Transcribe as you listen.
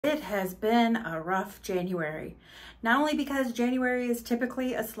It has been a rough January, not only because January is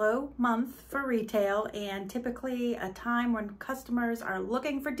typically a slow month for retail and typically a time when customers are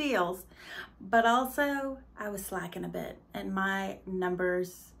looking for deals, but also I was slacking a bit and my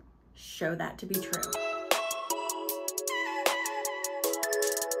numbers show that to be true.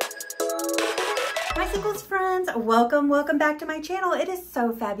 Hi Sequels friends, welcome back to my channel. It is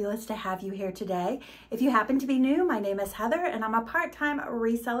so fabulous to have you here today. If you happen to be new, my name is Heather and I'm a part-time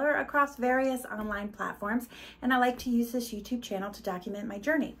reseller across various online platforms, and I like to use this YouTube channel to document my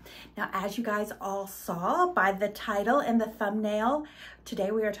journey. Now, as you guys all saw by the title and the thumbnail, today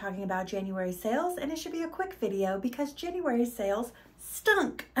we are talking about January sales, and it should be a quick video because January sales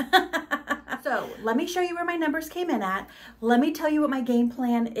stunk. So let me show you where my numbers came in at. Let me tell you what my game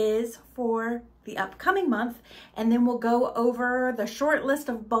plan is for the upcoming month, and then we'll go over the short list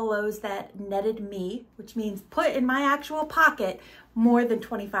of BOLOs that netted me, which means put in my actual pocket more than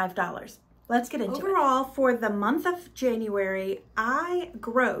 $25. Let's get into it. Overall, for the month of January, I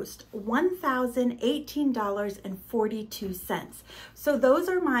grossed $1,018.42. So those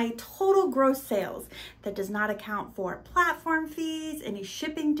are my total gross sales. That does not account for platform fees, any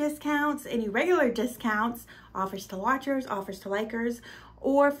shipping discounts, any regular discounts, offers to watchers, offers to likers,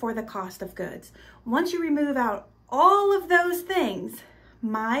 or for the cost of goods. Once you remove out all of those things,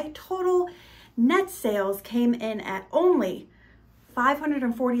 my total net sales came in at only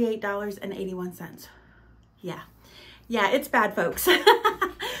 $548.81. Yeah, it's bad, folks.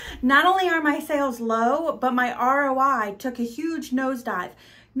 Not only are my sales low, but my ROI took a huge nosedive.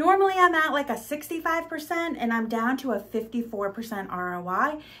 Normally I'm at like a 65% and I'm down to a 54%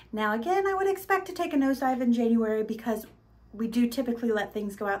 ROI. Now again, I would expect to take a nosedive in January because we do typically let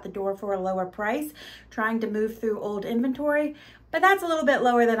things go out the door for a lower price, trying to move through old inventory, but that's a little bit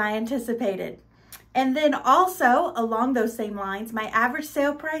lower than I anticipated. And then also, along those same lines, my average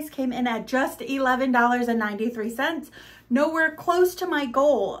sale price came in at just $11.93, nowhere close to my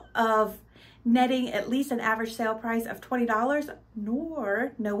goal of netting at least an average sale price of $20,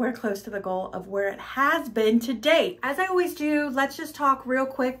 nor nowhere close to the goal of where it has been to date. As I always do, let's just talk real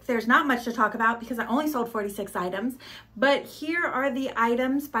quick. There's not much to talk about because I only sold 46 items, but here are the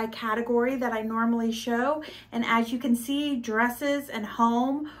items by category that I normally show. And as you can see, dresses and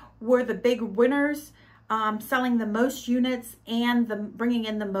home were the big winners, selling the most units and bringing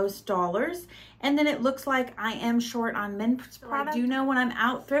in the most dollars. And then it looks like I am short on men's products. I do know when I'm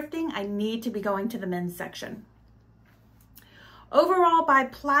out thrifting, I need to be going to the men's section. Overall, by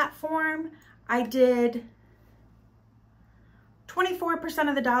platform, I did 24%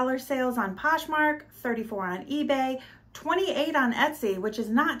 of the dollar sales on Poshmark, 34 on eBay, 28 on Etsy, which is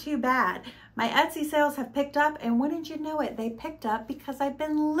not too bad. My Etsy sales have picked up, and wouldn't you know it, they picked up because I've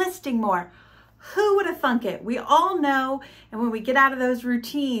been listing more. Who would have thunk it? We all know, and when we get out of those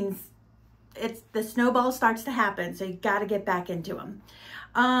routines, the snowball starts to happen, so you got to get back into them.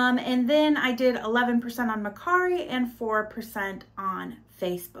 And then I did 11% on Mercari and 4% on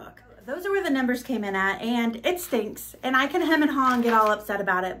Facebook. Those are where the numbers came in at, and it stinks, and I can hem and haw and get all upset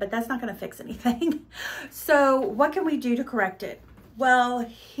about it, but that's not going to fix anything. So what can we do to correct it? Well,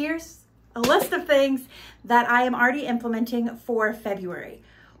 here's a list of things that I am already implementing for February.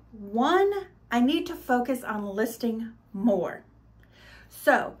 One, I need to focus on listing more.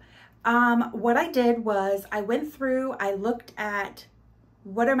 So what I did was I went through, I looked at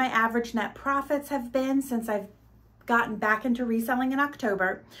what are my average net profits have been since I've gotten back into reselling in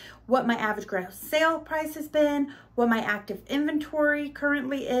October, what my average gross sale price has been, what my active inventory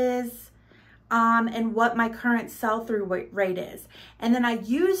currently is, and what my current sell-through rate is. And then I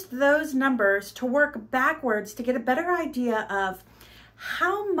used those numbers to work backwards to get a better idea of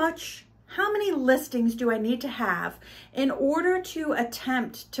how many listings do I need to have in order to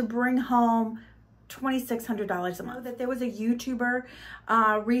attempt to bring home $2,600 a month. I know that there was a YouTuber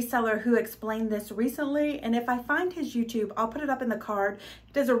reseller who explained this recently, and if I find his YouTube, I'll put it up in the card.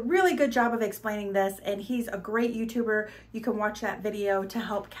 He does a really good job of explaining this, and he's a great YouTuber. You can watch that video to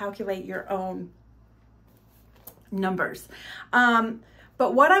help calculate your own numbers. But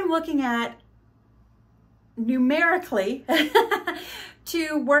what I'm looking at numerically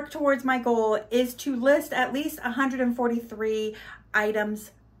to work towards my goal is to list at least 143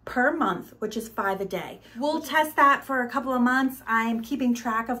 items per month, which is 5 a day. We'll test that for a couple of months. I'm keeping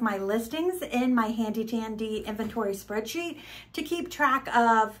track of my listings in my handy dandy inventory spreadsheet to keep track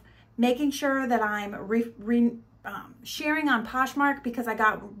of making sure that I'm sharing on Poshmark because I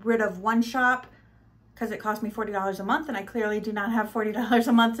got rid of one shop because it cost me $40 a month, and I clearly do not have $40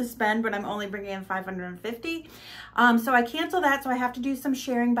 a month to spend when I'm only bringing in $550. So I canceled that, so I have to do some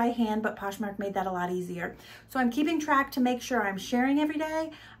sharing by hand, but Poshmark made that a lot easier. So I'm keeping track to make sure I'm sharing every day.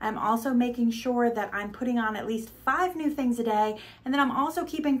 I'm also making sure that I'm putting on at least 5 new things a day, and then I'm also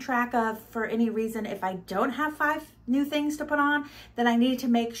keeping track of, for any reason, if I don't have 5 new things to put on, then I need to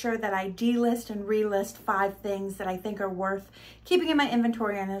make sure that I delist and relist 5 things that I think are worth keeping in my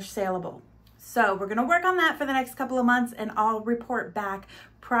inventory and are saleable. So we're gonna work on that for the next couple of months, and I'll report back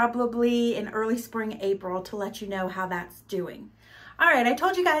probably in early spring, April, to let you know how that's doing. All right, I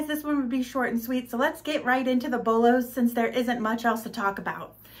told you guys this one would be short and sweet, so let's get right into the BOLOs since there isn't much else to talk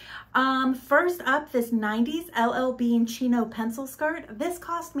about. First up, this 90s LL Bean chino pencil skirt. This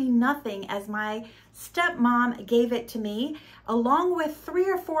cost me nothing, as my stepmom gave it to me along with 3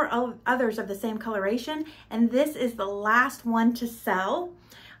 or 4 others of the same coloration, and this is the last one to sell.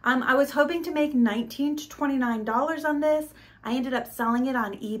 I was hoping to make $19 to $29 on this. I ended up selling it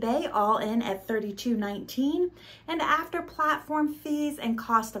on eBay all in at $32.19, and after platform fees and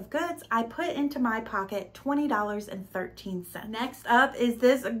cost of goods, I put into my pocket $20.13. Next up is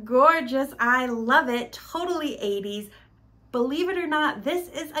this gorgeous, I love it, totally 80s. Believe it or not, this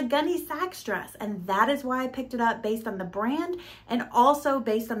is a gunny sax dress, and that is why I picked it up, based on the brand and also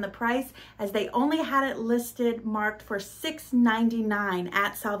based on the price, as they only had it listed marked for $6.99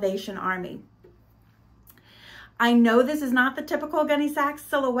 at Salvation Army. I know this is not the typical gunny sax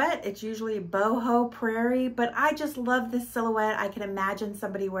silhouette. It's usually boho prairie, but I just love this silhouette. I can imagine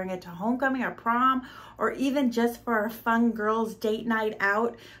somebody wearing it to homecoming or prom, or even just for a fun girls' date night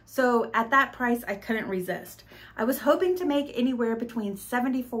out. So at that price, I couldn't resist. I was hoping to make anywhere between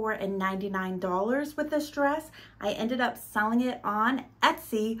 $74 and $99 with this dress. I ended up selling it on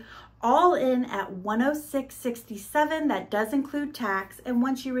Etsy all in at $106.67. That does include tax, and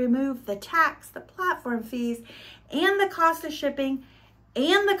once you remove the tax, the platform fees, and the cost of shipping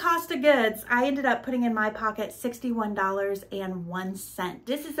and the cost of goods, I ended up putting in my pocket $61.01.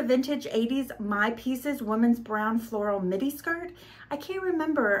 This is a vintage 80s My Pieces women's brown floral midi skirt. I can't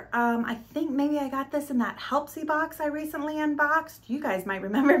remember, I think maybe I got this in that Helpsy box I recently unboxed. You guys might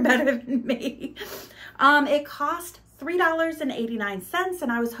remember better than me. It cost $3.89,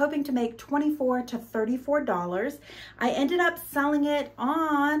 and I was hoping to make $24 to $34. I ended up selling it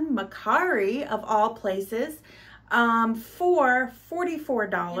on Mercari, of all places, for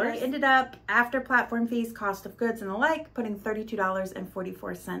 $44. And I ended up, after platform fees, cost of goods, and the like, putting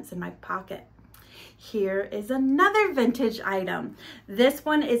 $32.44 in my pocket. Here is another vintage item. This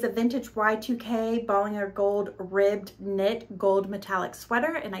one is a vintage Y2K Bollinger Gold ribbed knit gold metallic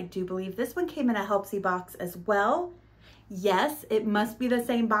sweater, and I do believe this one came in a Helpsy box as well. Yes, it must be the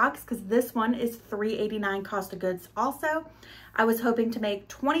same box, because this one is $3.89 cost of goods also. I was hoping to make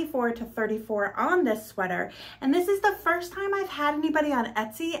 $24 to $34 on this sweater, and this is the first time I've had anybody on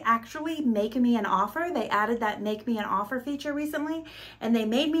Etsy actually make me an offer. They added that make me an offer feature recently, and they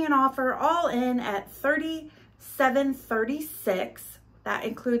made me an offer all in at $37.36. That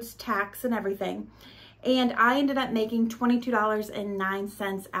includes tax and everything. And I ended up making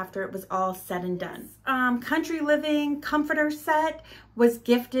 $22.09 after it was all said and done. Country Living comforter set was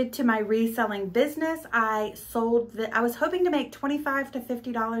gifted to my reselling business. I was hoping to make $25 to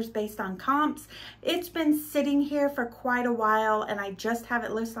 $50 based on comps. It's been sitting here for quite a while, and I just have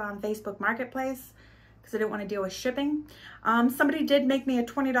it listed on Facebook Marketplace because I didn't want to deal with shipping. Somebody did make me a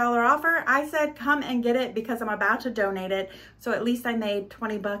 $20 offer. I said, come and get it because I'm about to donate it. So at least I made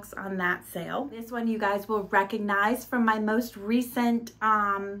 20 bucks on that sale. This one you guys will recognize from my most recent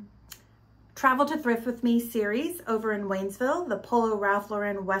Travel to Thrift With Me series over in Waynesville, the Polo Ralph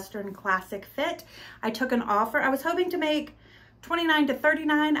Lauren Western Classic Fit. I took an offer. I was hoping to make $29 to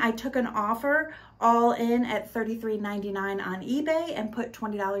 $39. I took an offer all in at $33.99 on eBay and put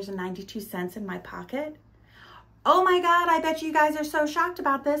 $20.92 in my pocket. Oh my God, I bet you guys are so shocked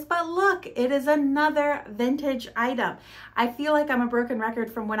about this, but look, it is another vintage item. I feel like I'm a broken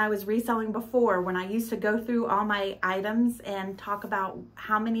record from when I was reselling before, when I used to go through all my items and talk about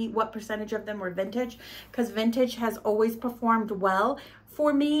what percentage of them were vintage, because vintage has always performed well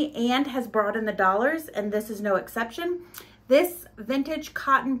for me and has brought in the dollars, and this is no exception. This vintage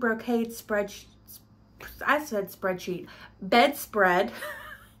cotton brocade bedspread,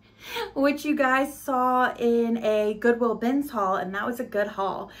 which you guys saw in a Goodwill Bins haul, and that was a good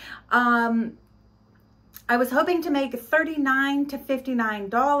haul. I was hoping to make $39 to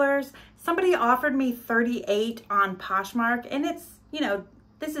 $59. Somebody offered me $38 on Poshmark, and it's, you know,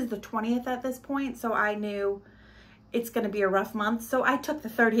 this is the 20th at this point, so I knew it's going to be a rough month. So I took the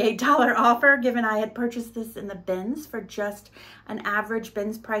 $38 offer, given I had purchased this in the bins for just an average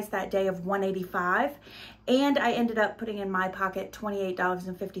bins price that day of $185. And I ended up putting in my pocket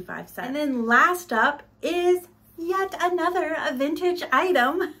 $28.55. And then last up is yet another vintage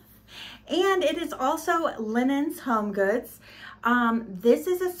item. And it is also Linens Home Goods. This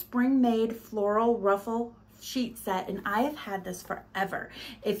is a spring-made floral ruffle sheet set, and I have had this forever.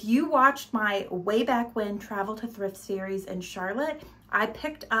 If you watched my way back when Travel to Thrift series in Charlotte, I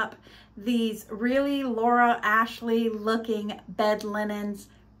picked up these really Laura Ashley looking bed linens,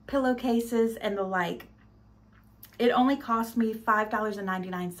 pillowcases, and the like. It only cost me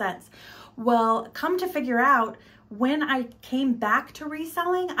 $5.99. Well, come to figure out, when I came back to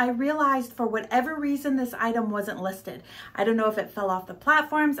reselling, I realized for whatever reason this item wasn't listed. I don't know if it fell off the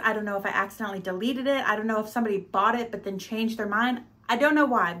platforms. I don't know if I accidentally deleted it. I don't know if somebody bought it but then changed their mind. I don't know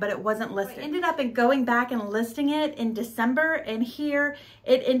why, but it wasn't listed. I ended up going back and listing it in December, and here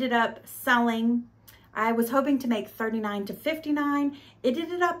it ended up selling. I was hoping to make $39 to $59. It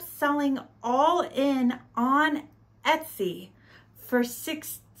ended up selling all in on Etsy for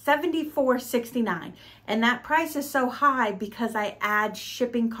 $74.69, and that price is so high because I add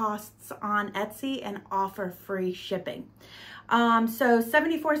shipping costs on Etsy and offer free shipping. So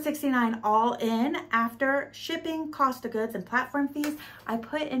 $74.69 all in after shipping, cost of goods, and platform fees. I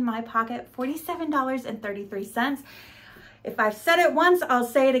put in my pocket $47.33. If I've said it once, I'll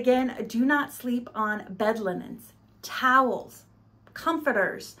say it again. Do not sleep on bed linens, towels,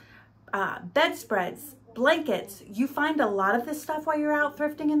 comforters, bedspreads, blankets. You find a lot of this stuff while you're out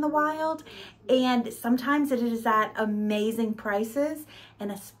thrifting in the wild, and sometimes it is at amazing prices.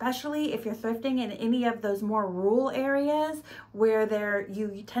 And especially if you're thrifting in any of those more rural areas where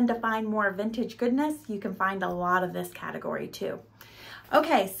you tend to find more vintage goodness, you can find a lot of this category too.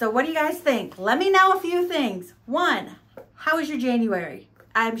 Okay, so what do you guys think? Let me know a few things. One, how was your January?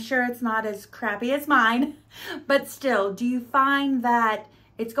 I'm sure it's not as crappy as mine, but still, do you find that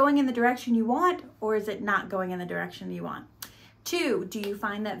it's going in the direction you want, or is it not going in the direction you want? Two, do you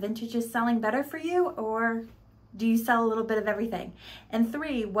find that vintage is selling better for you, or do you sell a little bit of everything? And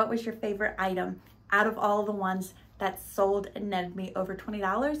three, what was your favorite item out of all the ones that sold and netted me over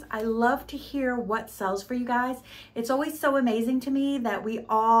 $20? I love to hear what sells for you guys. It's always so amazing to me that we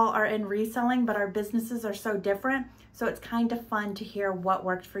all are in reselling, but our businesses are so different. So it's kind of fun to hear what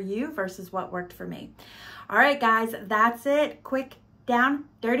worked for you versus what worked for me. All right, guys, that's it. Quick, down,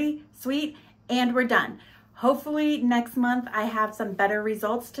 dirty, sweet, and we're done. Hopefully next month I have some better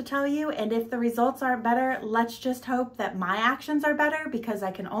results to tell you, and if the results aren't better, let's just hope that my actions are better, because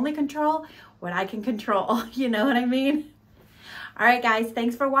I can only control what I can control. You know what I mean? All right, guys,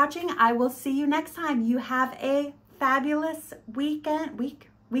 thanks for watching. I will see you next time. You have a fabulous weekend,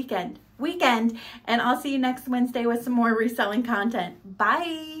 and I'll see you next Wednesday with some more reselling content.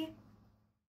 Bye.